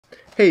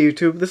Hey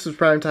YouTube, this is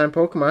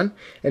PrimetimePokemon,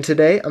 and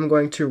today I'm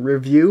going to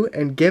review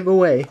and give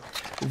away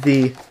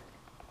the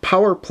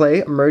Power Play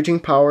Emerging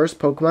Powers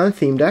Pokemon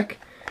Theme Deck.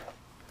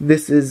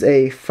 This is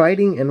a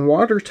Fighting and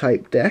Water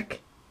type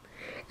deck,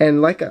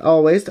 and like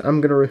always,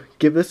 I'm going to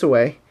give this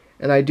away,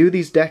 and I do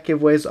these deck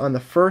giveaways on the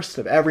 1st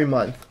of every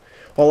month.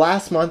 Well,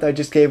 last month I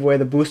just gave away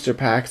the booster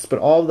packs, but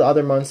all of the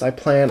other months I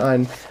plan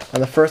on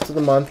the 1st of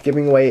the month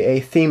giving away a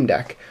theme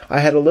deck.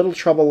 I had a little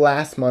trouble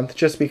last month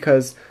just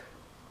because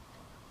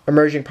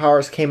Emerging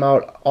Powers came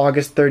out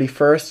August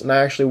 31st, and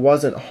I actually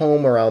wasn't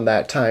home around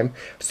that time,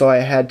 so I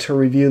had to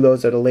review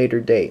those at a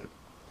later date.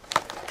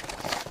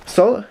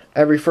 So,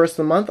 every 1st of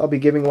the month, I'll be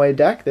giving away a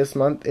deck. This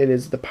month, it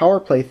is the Power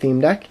Play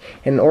theme deck.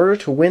 And in order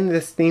to win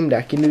this theme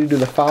deck, you need to do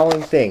the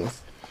following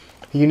things.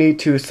 You need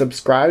to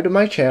subscribe to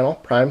my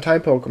channel,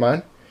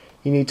 PrimetimePokemon.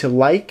 You need to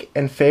like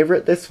and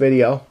favorite this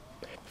video.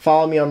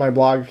 Follow me on my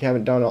blog if you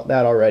haven't done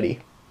that already.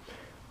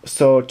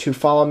 So to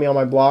follow me on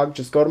my blog,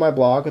 just go to my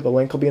blog, the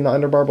link will be in the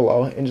underbar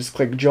below, and just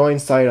click join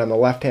site on the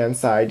left hand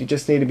side. You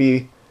just need to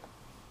be,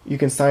 you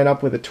can sign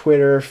up with a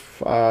Twitter,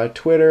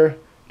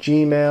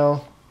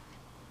 Gmail,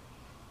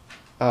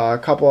 a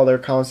couple other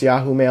accounts,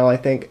 Yahoo Mail, I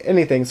think.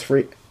 Anything's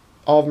free.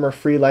 All of them are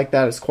free like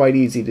that. It's quite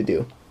easy to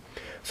do.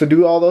 So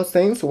do all those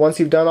things. Once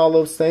you've done all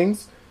those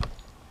things,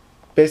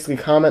 basically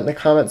comment in the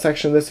comment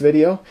section of this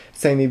video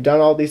saying you've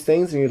done all these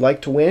things and you'd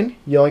like to win.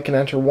 You only can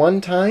enter one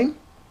time.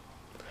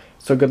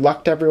 So good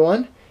luck to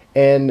everyone,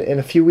 and in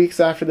a few weeks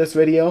after this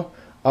video,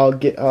 I'll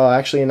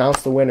actually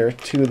announce the winner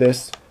to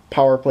this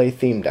Power Play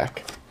theme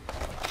deck.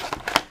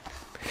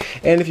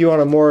 And if you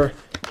want a more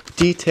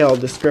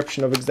detailed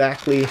description of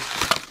exactly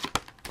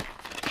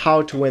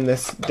how to win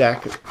this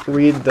deck,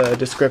 read the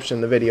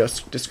description, the video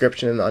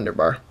description in the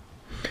underbar.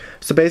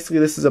 So basically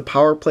this is a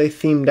Power Play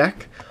theme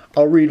deck.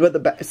 I'll read what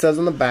it says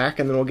on the back,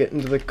 and then we'll get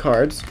into the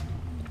cards.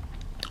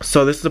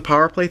 So this is a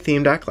Power Play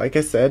theme deck, like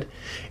I said.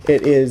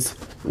 It is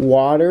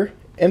water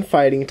and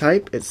fighting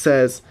type. It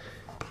says,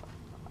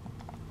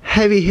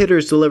 heavy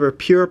hitters deliver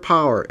pure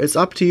power. It's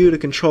up to you to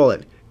control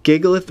it.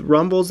 Gigalith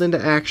rumbles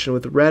into action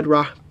with Red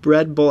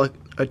Bullet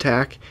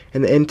attack,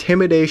 and the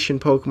intimidation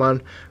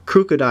Pokemon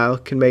Crocodile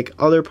can make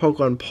other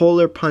Pokemon pull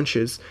their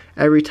punches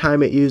every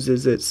time it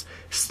uses its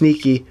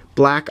sneaky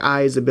Black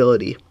Eyes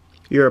ability.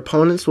 Your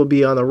opponents will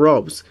be on the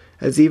ropes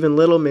as even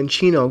little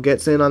Minccino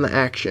gets in on the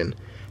action,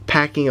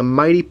 packing a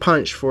mighty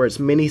punch for its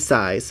mini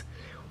size.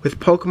 With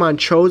Pokemon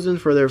chosen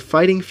for their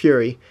fighting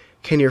fury,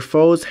 can your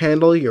foes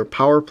handle your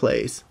power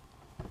plays?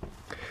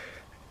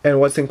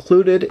 And what's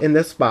included in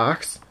this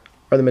box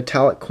are the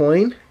metallic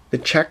coin, the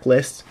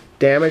checklist,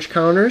 damage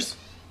counters,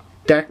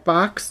 deck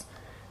box,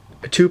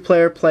 a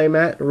 2-player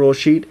playmat, rule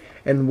sheet,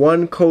 and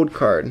 1 code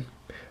card.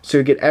 So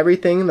you get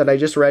everything that I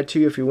just read to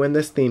you if you win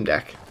this theme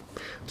deck.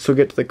 So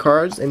get to the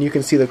cards, and you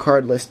can see the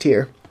card list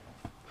here.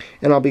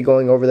 And I'll be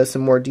going over this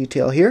in more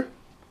detail here.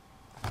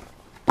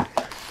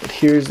 But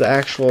here's the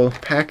actual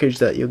package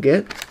that you'll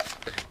get.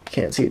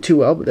 Can't see it too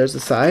well, but there's the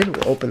side.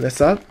 We'll open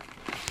this up.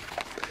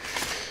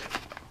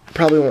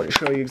 Probably won't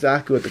show you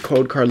exactly what the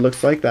code card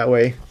looks like. That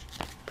way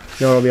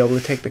no one will be able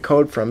to take the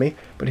code from me.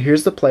 But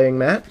here's the playing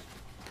mat.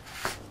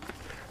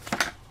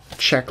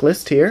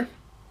 Checklist here.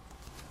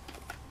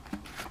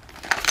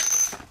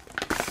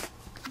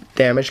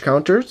 Damage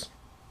counters.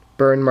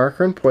 Burn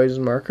marker and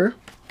poison marker.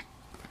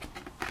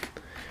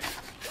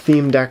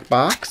 Theme deck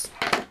box.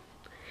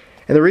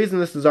 And the reason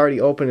this is already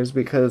open is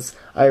because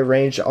I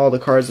arranged all the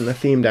cards in the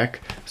theme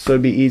deck so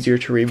it'd be easier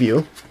to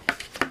review.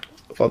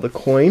 Well, the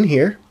coin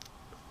here.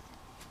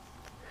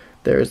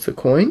 There's the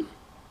coin.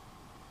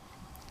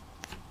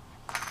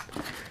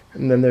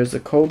 And then there's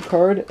the code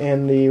card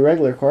and the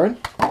regular card.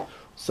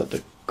 Set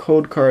the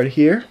code card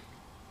here.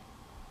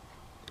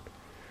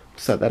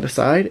 Set that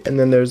aside. And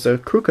then there's a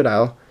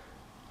Crocodile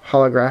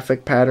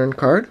holographic pattern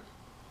card.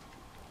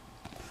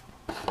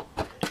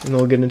 And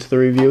we'll get into the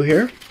review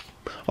here.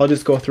 I'll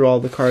just go through all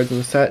the cards in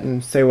the set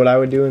and say what I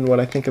would do and what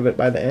I think of it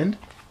by the end.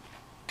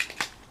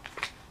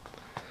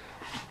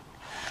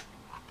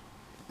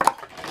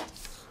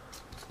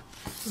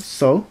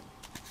 So,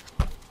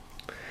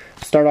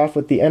 start off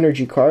with the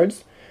energy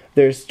cards.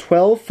 There's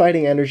 12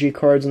 fighting energy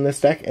cards in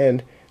this deck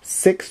and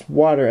 6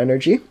 water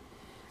energy.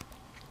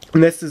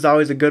 And this is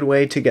always a good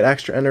way to get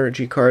extra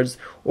energy cards,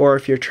 or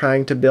if you're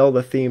trying to build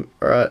a theme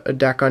or a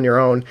deck on your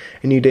own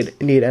and you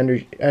need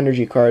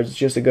energy cards, it's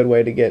just a good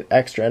way to get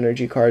extra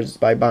energy cards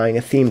by buying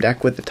a theme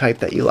deck with the type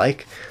that you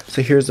like.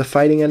 So here's the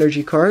fighting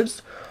energy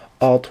cards,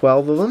 all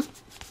 12 of them.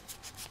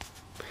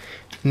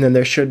 And then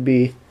there should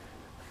be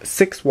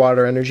 6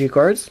 water energy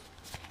cards.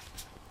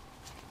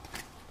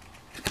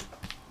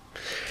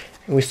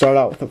 And we start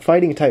out with a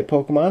fighting type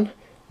Pokemon.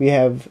 We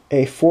have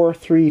a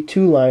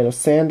 4-3-2 line of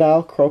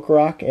Sandile,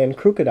 Krokorok, and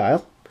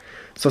Crocodile.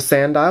 So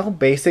Sandile,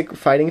 basic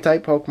fighting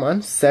type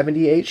Pokemon,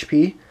 70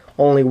 HP,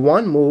 only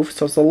 1 move,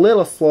 so it's a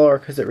little slower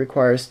because it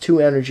requires 2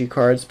 energy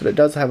cards, but it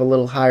does have a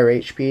little higher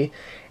HP,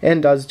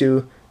 and does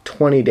do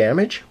 20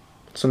 damage,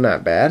 so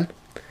not bad.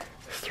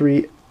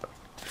 3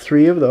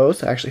 of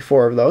those, actually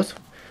 4 of those.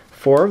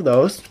 4 of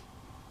those.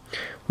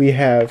 We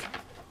have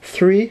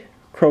 3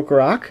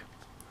 Krokorok.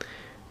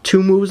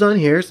 2 moves on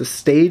here. It's a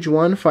stage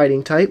 1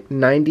 fighting type,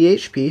 90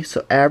 HP,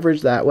 so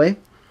average that way.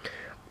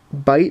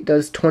 Bite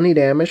does 20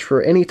 damage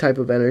for any type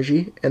of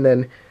energy, and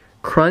then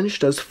Crunch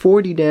does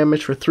 40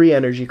 damage for 3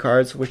 energy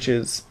cards, which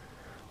is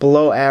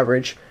below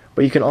average.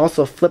 But you can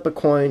also flip a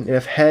coin, and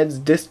if heads,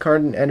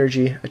 discard an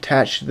energy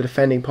attached to the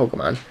defending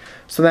Pokemon.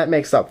 So that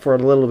makes up for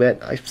it a little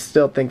bit. I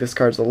still think this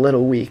card's a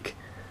little weak,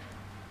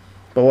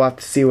 but we'll have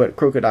to see what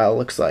Crocodile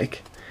looks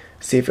like,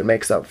 see if it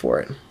makes up for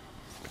it.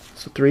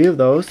 So 3 of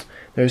those.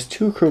 There's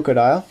 2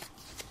 Crocodile.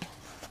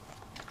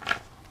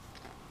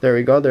 There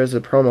we go, there's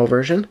the promo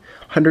version.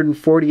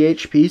 140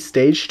 HP,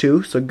 stage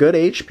 2, so good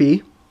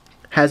HP.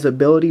 Has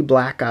ability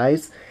Black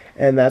Eyes,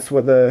 and that's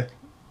what the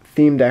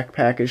theme deck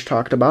package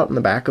talked about in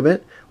the back of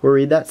it. We'll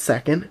read that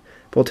second.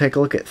 We'll take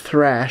a look at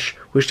Thrash,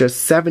 which does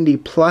 70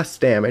 plus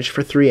damage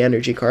for 3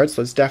 energy cards,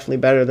 so it's definitely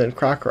better than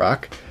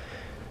Krokorok.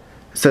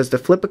 It says to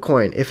flip a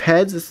coin. If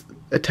heads, this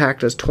attack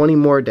does 20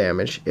 more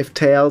damage. If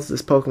tails,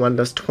 this Pokemon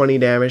does 20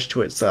 damage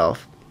to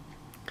itself.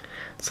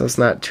 So it's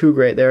not too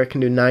great there. It can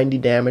do 90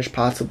 damage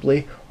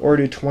possibly, or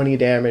do 20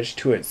 damage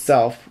to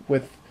itself.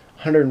 With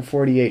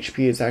 140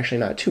 HP, it's actually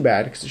not too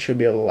bad, because it should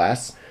be able to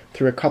last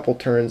through a couple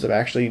turns of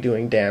actually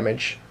doing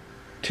damage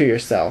to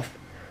yourself.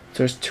 So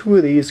there's 2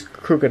 of these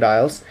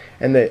Crocodiles,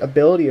 and the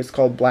ability is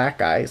called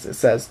Black Eyes. It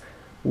says,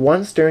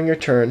 once during your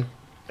turn,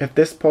 if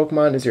this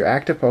Pokemon is your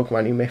active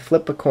Pokemon, you may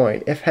flip a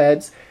coin. If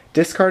heads,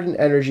 discard an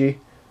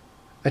energy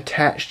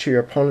attached to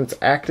your opponent's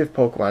active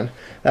Pokemon.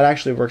 That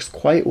actually works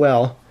quite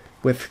well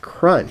with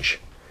Crunch.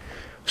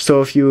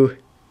 So if you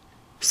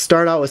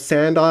start out with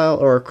Sandile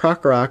or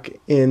Krokorok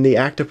in the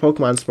active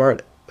Pokemon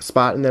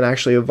spot and then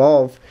actually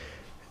evolve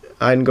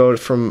and go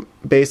from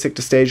basic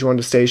to stage 1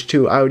 to stage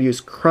 2, I would use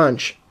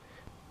Crunch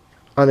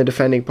on the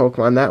defending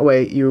Pokemon. That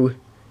way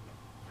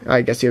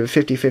I guess you have a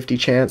 50-50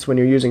 chance when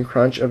you're using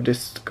Crunch of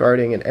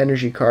discarding an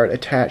energy card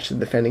attached to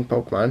the defending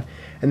Pokemon.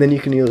 And then you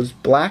can use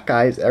Black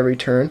Eyes every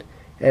turn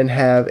and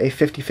have a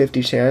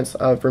 50-50 chance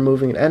of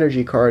removing an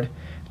energy card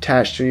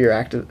attached to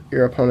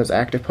your opponent's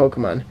active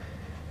Pokemon.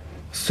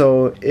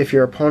 So if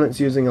your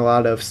opponent's using a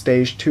lot of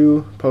stage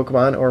 2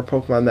 Pokemon, or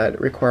Pokemon that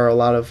require a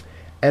lot of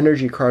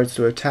energy cards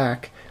to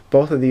attack,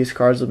 both of these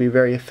cards will be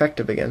very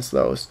effective against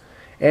those,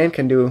 and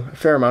can do a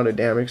fair amount of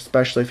damage,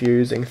 especially if you're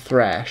using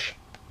Thrash.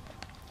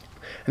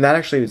 And that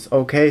actually is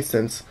okay,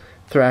 since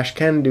Thrash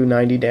can do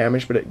 90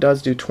 damage, but it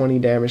does do 20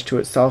 damage to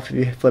itself if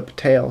you flip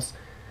tails.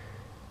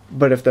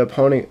 But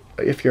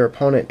if your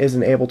opponent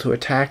isn't able to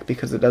attack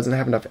because it doesn't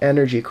have enough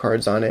energy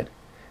cards on it,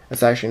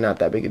 it's actually not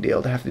that big a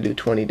deal to have to do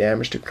 20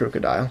 damage to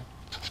Crocodile.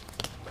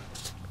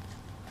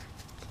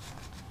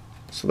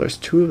 So there's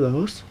 2 of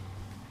those.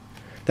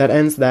 That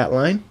ends that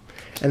line.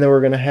 And then we're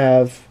going to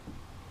have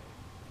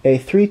a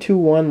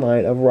 3-2-1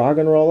 line of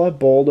Roggenrola,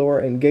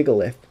 Boldore, and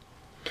Gigalith.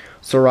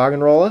 So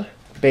Roggenrola,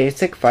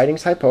 basic fighting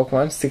type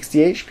Pokemon, 60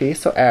 HP,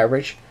 so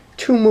average.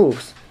 2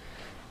 moves.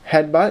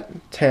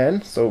 Headbutt,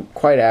 10, so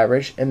quite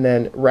average, and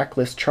then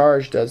Reckless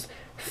Charge does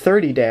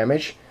 30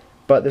 damage,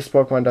 but this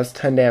Pokemon does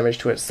 10 damage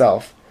to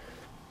itself.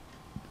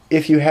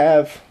 If you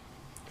have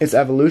its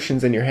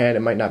evolutions in your hand,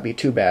 it might not be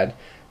too bad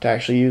to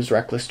actually use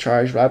Reckless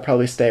Charge, but I'd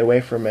probably stay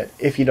away from it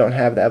if you don't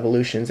have the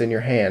evolutions in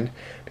your hand,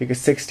 because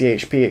 60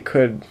 HP, it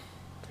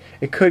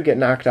could get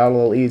knocked out a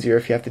little easier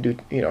if you have to do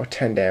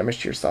 10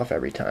 damage to yourself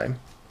every time.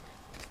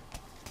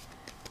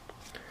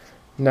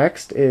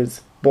 Next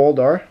is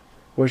Boldore,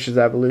 which is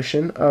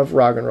evolution of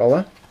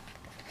Roggenrola.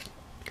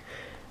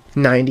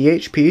 90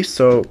 HP,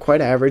 so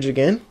quite average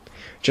again.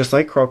 Just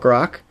like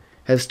Krokorok.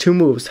 Has 2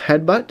 moves.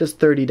 Headbutt does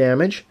 30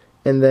 damage,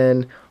 and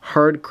then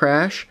Hard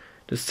Crash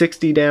does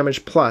 60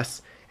 damage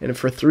plus, and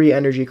for 3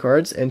 energy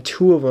cards, and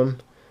 2 of them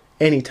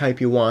any type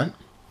you want.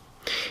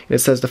 And it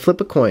says to flip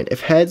a coin.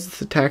 If heads,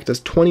 this attack does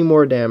 20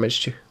 more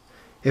damage.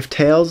 If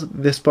tails,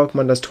 this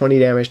Pokemon does 20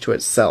 damage to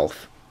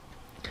itself.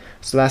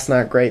 So that's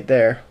not great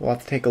there. We'll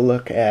have to take a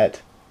look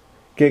at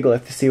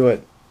Gigalith to see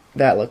what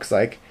that looks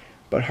like.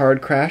 But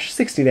Hard Crash,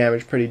 60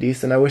 damage, pretty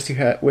decent. I wish you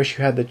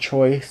had the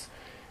choice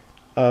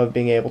of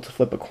being able to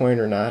flip a coin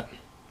or not.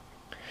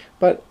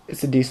 But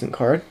it's a decent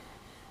card.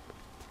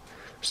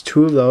 There's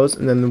 2 of those,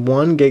 and then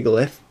 1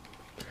 Gigalith,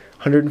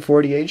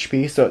 140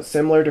 HP, so it's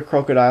similar to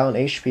Crocodile in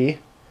HP.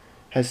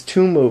 Has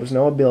 2 moves,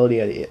 no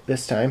ability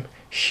this time.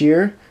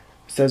 Sheer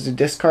says to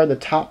discard the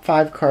top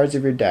 5 cards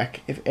of your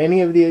deck. If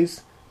any of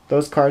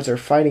those cards are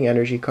fighting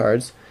energy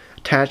cards,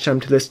 attach them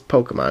to this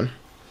Pokemon.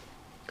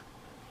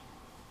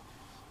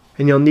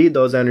 And you'll need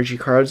those energy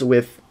cards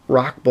with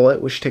Rock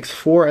Bullet, which takes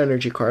 4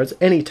 energy cards,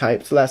 any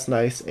type, so that's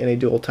nice in a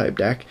dual type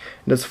deck.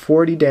 It does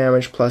 40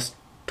 damage plus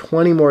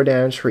 20 more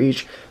damage for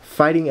each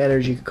fighting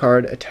energy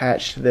card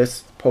attached to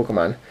this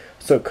Pokemon.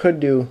 So it could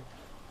do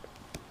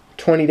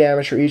 20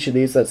 damage for each of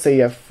these. Let's say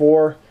you have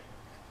 4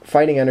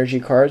 fighting energy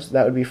cards.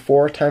 That would be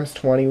 4 times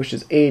 20, which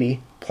is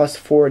 80, plus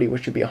 40,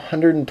 which would be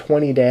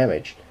 120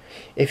 damage.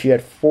 If you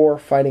had 4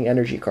 fighting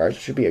energy cards,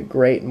 which would be a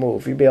great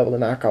move. You'd be able to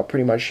knock out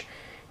pretty much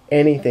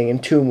anything in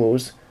 2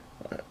 moves.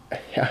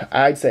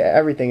 I'd say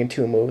everything in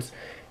 2 moves,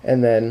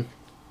 and then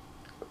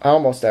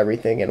almost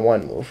everything in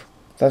 1 move.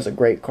 That's a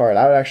great card.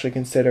 I would actually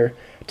consider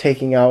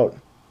taking out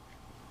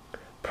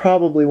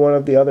probably one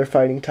of the other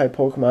fighting type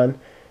Pokemon,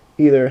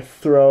 either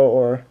Throw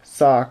or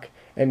Sock,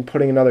 and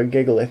putting another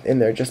Gigalith in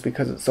there just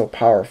because it's so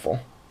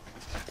powerful.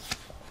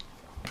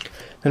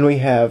 Then we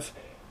have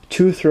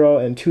 2 Throw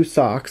and 2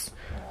 Socks.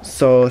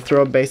 So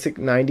Throw, basic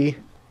 90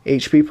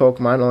 HP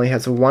Pokemon, only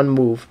has 1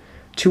 move,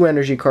 2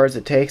 energy cards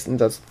it takes, and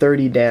does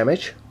 30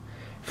 damage.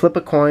 Flip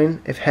a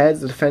coin. If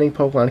heads, the defending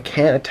Pokemon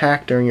can't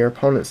attack during your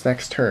opponent's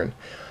next turn.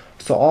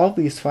 So all of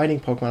these fighting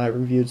Pokemon I've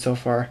reviewed so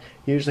far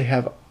usually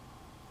have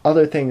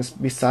other things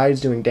besides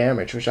doing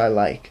damage, which I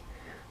like.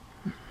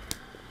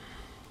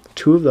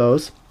 2 of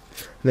those,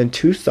 and then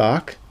 2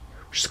 Sock,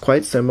 which is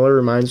quite similar.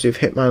 Reminds me of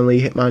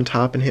Hitmonlee,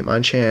 Hitmontop, and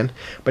Hitmonchan,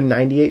 but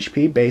 90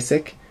 HP,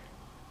 basic,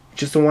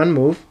 just a 1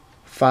 move.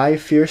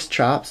 5 Fierce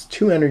Chops,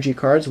 2 energy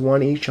cards,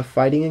 1 each of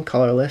fighting and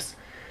colorless.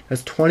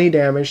 Does 20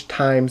 damage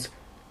times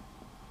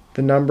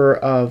the number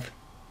of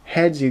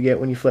heads you get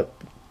when you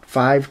flip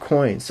 5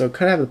 coins. So it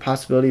could have the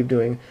possibility of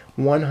doing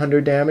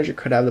 100 damage, it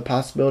could have the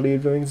possibility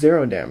of doing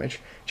 0 damage.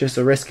 Just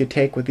a risk you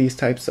take with these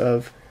types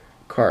of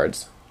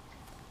cards.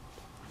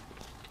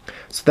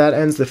 So that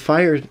ends the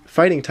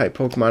fighting type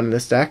Pokemon in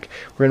this deck.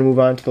 We're going to move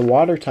on to the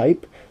water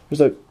type.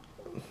 There's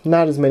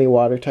not as many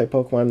water type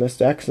Pokemon in this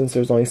deck since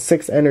there's only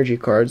 6 energy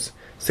cards,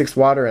 6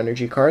 water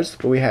energy cards.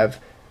 But we have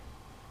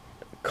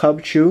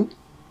Cubchoo.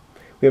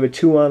 We have a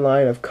 2-1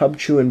 line of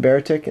Cubchoo and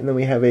Beartic, and then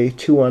we have a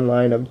 2-1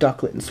 line of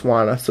Ducklet and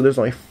Swanna. So there's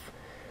only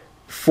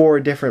 4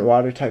 different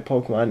water type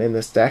Pokemon in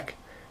this deck.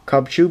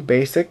 Cubchoo,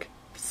 basic,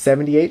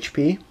 70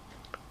 HP.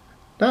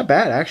 Not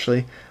bad,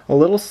 actually. A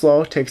little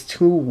slow, takes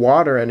 2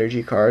 water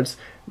energy cards,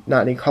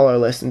 not any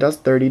colorless, and does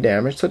 30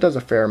 damage, so it does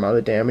a fair amount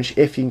of damage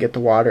if you can get the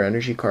water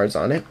energy cards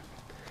on it.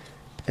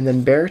 And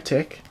then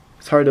Beartic.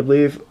 It's hard to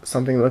believe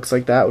something that looks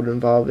like that would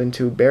evolve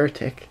into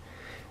Beartic.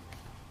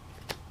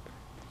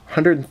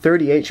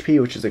 130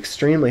 HP, which is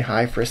extremely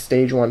high for a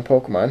stage 1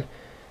 Pokemon.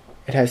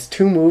 It has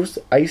 2 moves,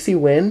 Icy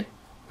Wind,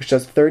 which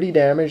does 30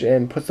 damage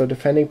and puts the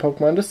defending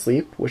Pokemon to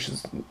sleep, which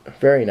is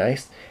very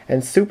nice,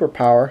 and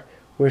Superpower,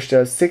 which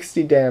does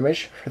 60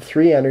 damage for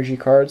 3 energy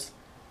cards,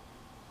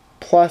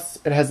 plus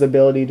it has the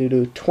ability to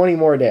do 20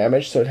 more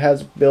damage, so it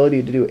has the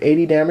ability to do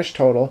 80 damage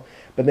total,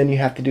 but then you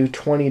have to do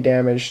 20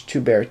 damage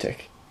to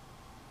Beartic.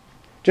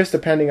 Just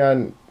depending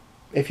on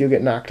if you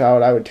get knocked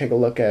out, I would take a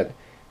look at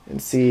and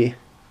see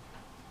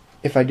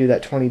if I do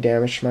that 20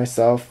 damage to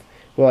myself,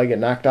 will I get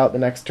knocked out the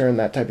next turn,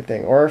 that type of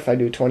thing. Or if I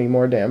do 20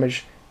 more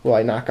damage, will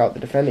I knock out the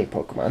defending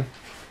Pokemon?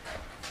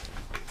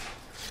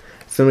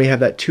 So then we have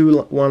that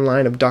 2-1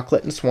 line of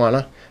Ducklet and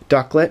Swanna.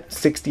 Ducklet,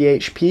 60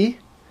 HP,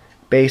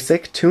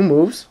 basic, 2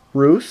 moves,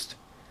 Roost,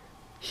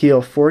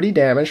 heal 40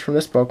 damage from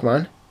this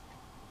Pokemon.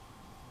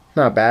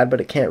 Not bad, but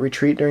it can't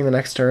retreat during the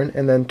next turn.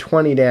 And then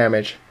 20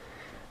 damage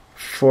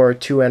for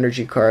 2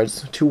 energy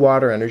cards, 2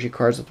 water energy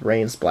cards with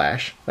Rain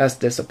Splash. That's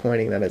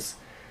disappointing that it's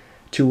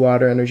 2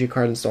 water energy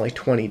cards and it's only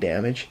 20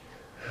 damage.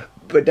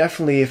 But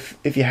definitely,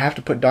 if you have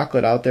to put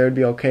Ducklet out there, it'd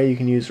be okay. You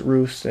can use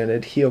Roost, and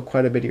it'd heal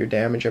quite a bit of your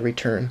damage every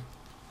turn.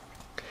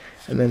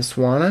 And then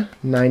Swanna,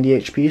 90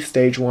 HP,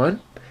 stage 1.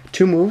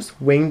 2 moves,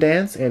 Wing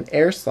Dance and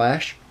Air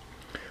Slash.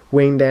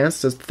 Wing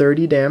Dance does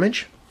 30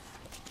 damage.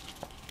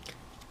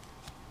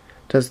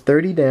 Does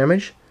 30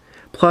 damage.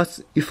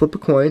 Plus, you flip a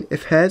coin.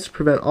 If heads,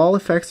 prevent all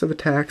effects of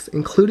attacks,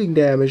 including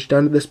damage,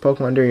 done to this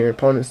Pokemon during your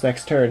opponent's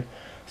next turn.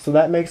 So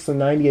that makes the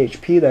 90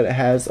 HP that it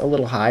has a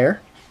little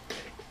higher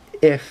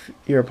if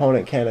your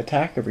opponent can't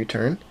attack every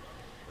turn.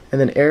 And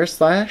then Air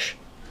Slash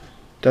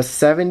does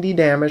 70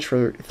 damage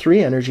for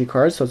 3 energy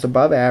cards, so it's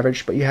above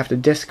average, but you have to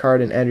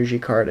discard an energy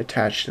card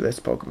attached to this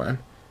Pokemon.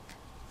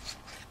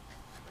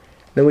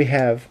 Then we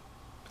have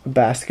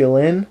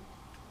Basculin,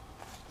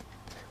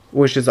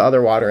 which is the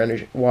other water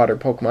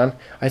Pokemon.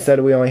 I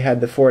said we only had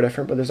the 4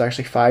 different, but there's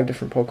actually 5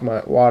 different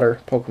water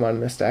Pokemon in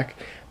this deck.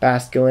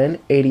 Basculin,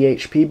 80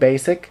 HP,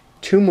 basic,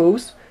 2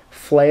 moves,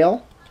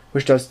 Flail,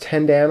 which does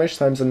 10 damage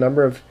times the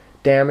number of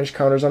damage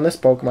counters on this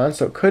Pokemon,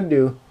 so it could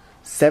do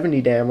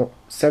 70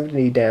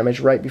 damage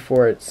right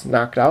before it's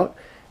knocked out.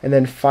 And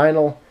then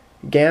Final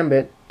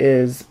Gambit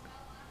is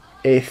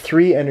a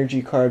 3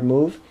 energy card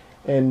move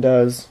and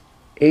does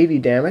 80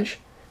 damage.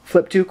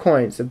 Flip 2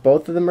 coins. If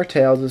both of them are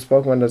tails, this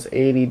Pokemon does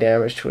 80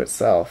 damage to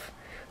itself.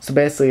 So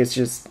basically it's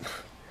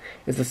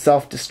a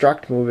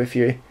self-destruct move if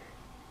you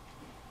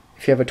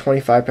have a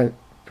 25%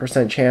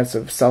 chance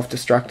of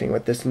self-destructing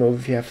with this move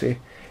if you have to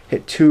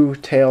hit 2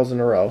 tails in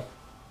a row.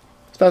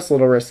 So that's a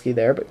little risky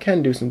there, but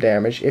can do some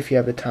damage if you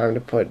have the time to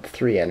put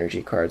 3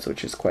 energy cards,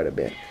 which is quite a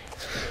bit.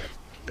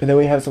 And then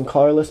we have some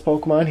colorless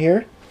Pokemon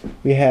here.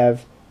 We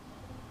have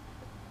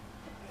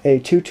a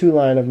 2-2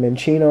 line of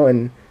Minccino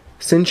and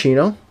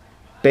Cinccino.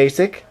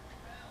 Basic,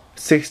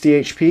 60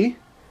 HP.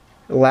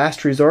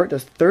 Last Resort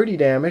does 30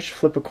 damage.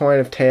 Flip a coin.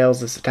 Of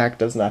tails, this attack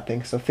does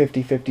nothing. So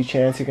 50-50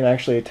 chance you can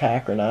actually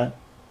attack or not.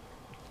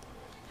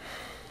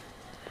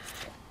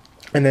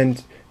 And then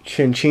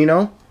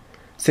Cinccino,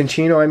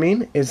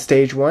 is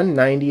stage 1,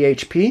 90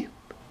 HP.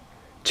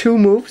 2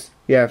 moves.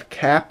 You have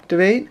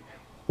Captivate,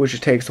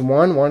 which takes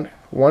one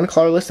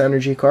colorless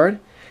energy card.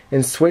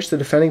 and switch the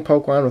defending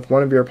Pokemon with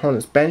one of your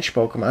opponent's bench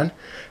Pokemon.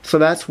 So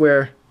that's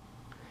where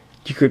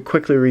you could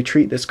quickly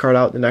retreat this card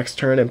out the next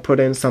turn and put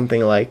in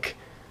something like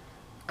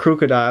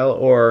Crocodile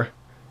or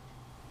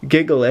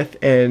Gigalith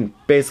and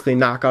basically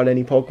knock out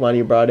any Pokemon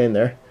you brought in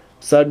there.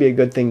 So that'd be a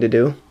good thing to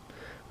do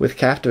with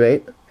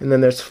Captivate. And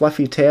then there's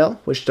Fluffy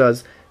Tail, which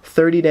does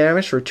 30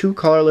 damage for 2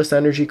 colorless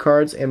energy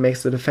cards and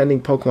makes the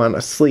defending Pokemon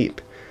asleep.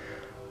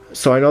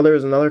 So I know there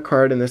was another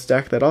card in this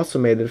deck that also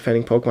made the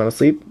defending Pokemon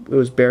asleep. It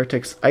was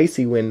Beartic's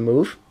Icy Wind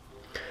move.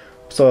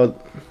 So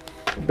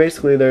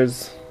basically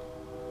there's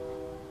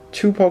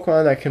 2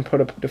 Pokemon that can put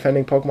a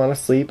defending Pokemon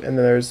asleep, and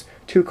then there's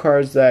 2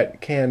 cards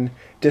that can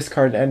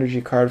discard an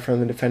energy card from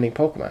the defending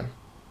Pokemon.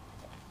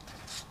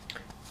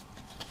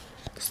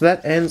 So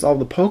that ends all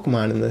the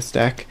Pokemon in this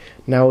deck.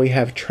 Now we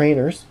have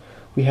trainers.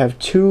 We have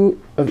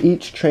 2 of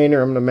each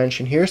trainer I'm going to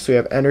mention here. So we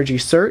have Energy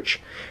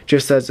Search.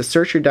 Just says to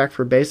search your deck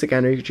for a basic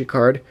energy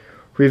card,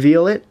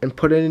 reveal it, and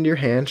put it into your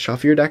hand.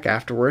 Shuffle your deck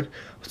afterward.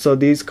 So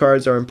these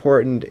cards are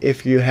important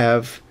if you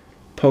have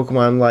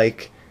Pokemon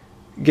like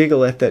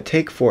Gigalith that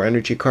take 4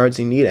 energy cards.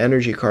 You need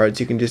energy cards.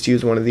 You can just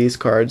use one of these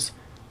cards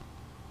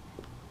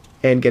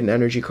and get an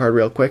energy card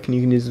real quick. And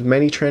you can use as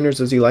many trainers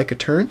as you like a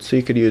turn. So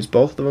you could use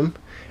both of them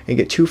and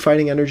get 2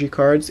 fighting energy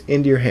cards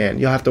into your hand.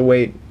 You'll have to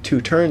wait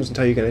 2 turns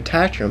until you can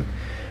attach them,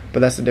 but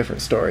that's a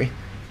different story.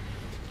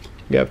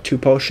 You have 2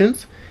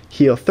 potions.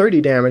 Heal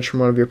 30 damage from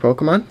one of your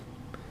Pokemon.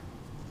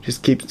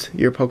 Just keeps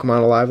your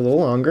Pokemon alive a little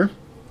longer.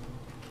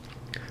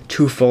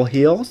 2 full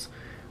heals.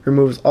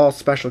 Removes all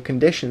special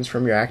conditions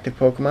from your active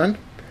Pokemon.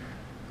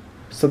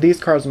 So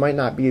these cards might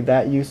not be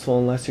that useful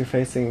unless you're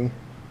facing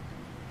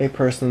a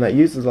person that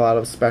uses a lot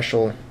of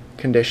special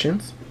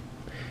conditions.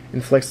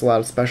 Inflicts a lot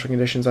of special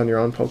conditions on your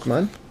own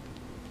Pokemon.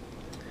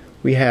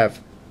 We have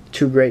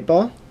 2 Great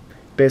Ball.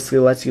 Basically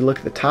lets you look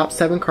at the top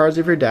 7 cards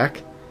of your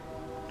deck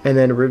and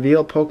then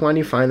reveal Pokemon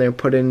you find there and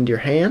put it into your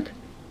hand.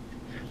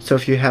 So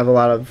if you have a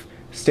lot of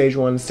Stage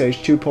 1 and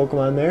Stage 2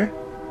 Pokemon there,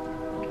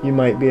 you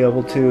might be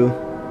able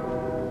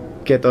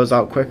to get those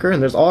out quicker.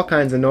 And there's all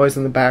kinds of noise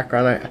in the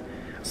background.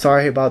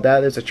 Sorry about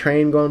that. There's a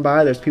train going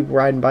by. There's people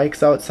riding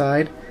bikes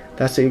outside.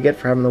 That's what you get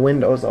for having the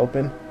windows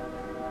open.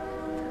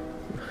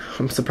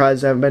 I'm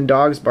surprised there haven't been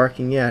dogs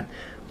barking yet,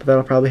 but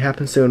that'll probably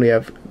happen soon. We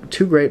have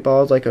 2 Great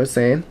Balls, like I was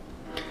saying.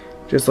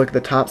 Just look at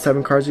the top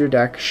 7 cards of your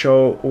deck,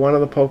 show one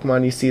of the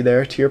Pokemon you see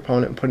there to your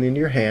opponent and put it into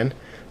your hand.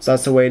 So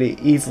that's a way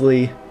to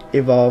easily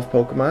evolve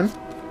Pokemon.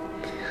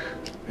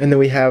 And then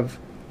we have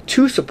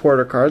 2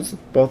 supporter cards.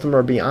 Both of them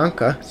are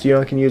Bianca, so you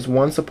only can use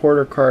 1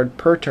 supporter card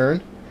per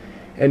turn.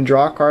 And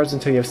draw cards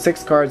until you have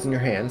 6 cards in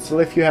your hand. So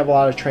if you have a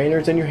lot of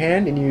trainers in your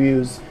hand and you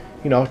use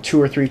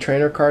 2 or 3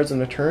 trainer cards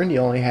in a turn, you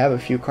only have a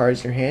few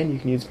cards in your hand, you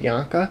can use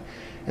Bianca,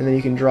 and then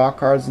you can draw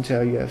cards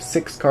until you have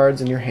 6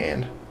 cards in your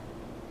hand.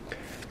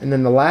 And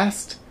then the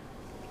last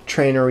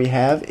trainer we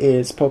have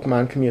is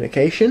Pokemon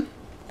Communication.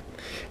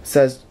 It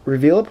says,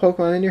 reveal a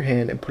Pokemon in your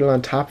hand and put it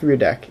on top of your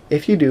deck.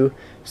 If you do,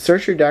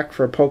 search your deck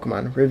for a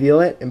Pokemon,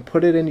 reveal it, and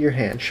put it into your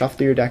hand.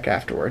 Shuffle your deck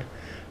afterward.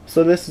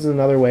 So this is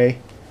another way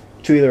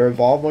to either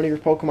evolve one of your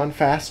Pokemon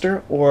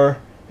faster, or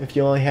if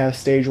you only have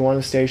Stage 1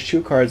 and Stage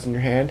 2 cards in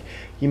your hand,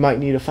 you might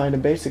need to find a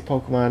basic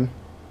Pokemon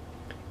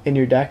in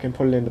your deck and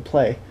put it into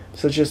play.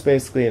 So it's just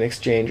basically an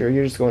exchanger.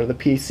 You're just going to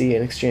the PC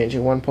and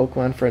exchanging one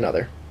Pokemon for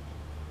another.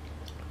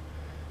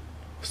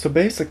 So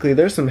basically,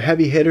 there's some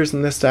heavy hitters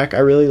in this deck. I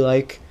really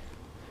like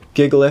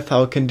Gigalith,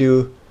 how it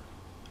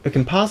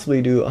can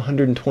possibly do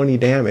 120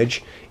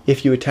 damage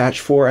if you attach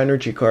 4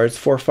 energy cards,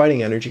 4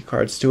 fighting energy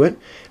cards to it.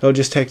 It'll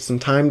just take some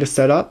time to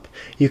set up.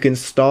 You can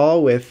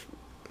stall with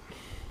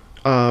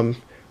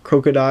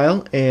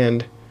Crocodile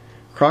and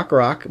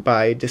Crocorock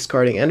by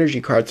discarding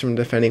energy cards from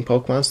defending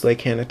Pokemon so they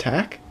can't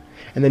attack.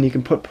 And then you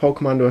can put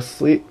Pokemon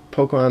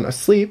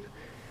asleep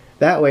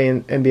that way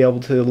and be able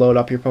to load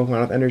up your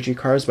Pokemon with energy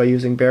cards by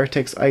using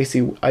Beartic's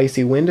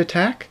Icy Wind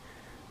attack,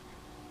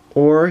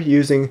 or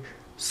using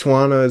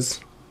Swana's...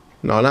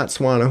 No, not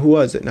Swana. Who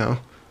was it now?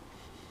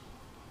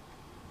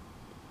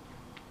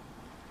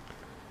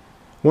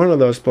 One of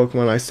those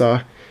Pokemon I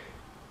saw.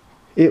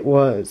 It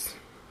was...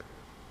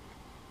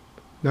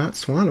 Not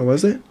Swana,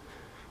 was it?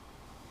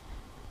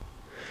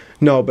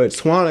 No, but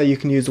Swana, you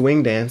can use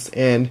Wing Dance,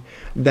 and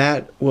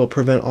that will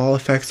prevent all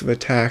effects of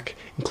attack,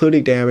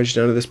 including damage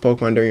done to this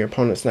Pokemon during your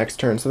opponent's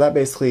next turn. So that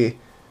basically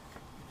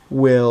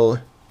will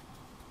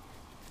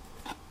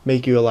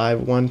make you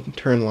alive 1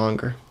 turn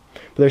longer.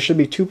 But there should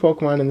be 2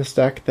 Pokemon in this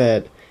deck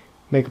that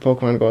make a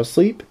Pokemon go to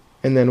sleep,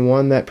 and then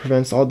 1 that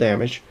prevents all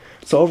damage.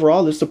 So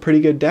overall, this is a pretty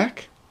good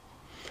deck.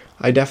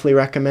 I definitely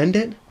recommend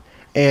it.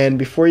 And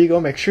before you go,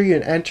 make sure you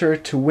enter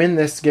to win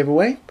this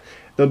giveaway.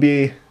 There'll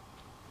be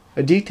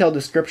a detailed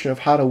description of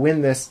how to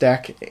win this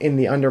deck in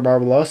the underbar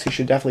below, so you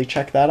should definitely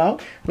check that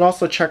out. And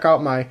also check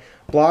out my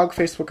blog,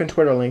 Facebook, and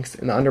Twitter links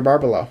in the underbar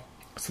below.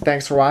 So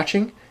thanks for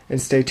watching,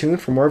 and stay tuned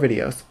for more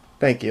videos.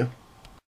 Thank you.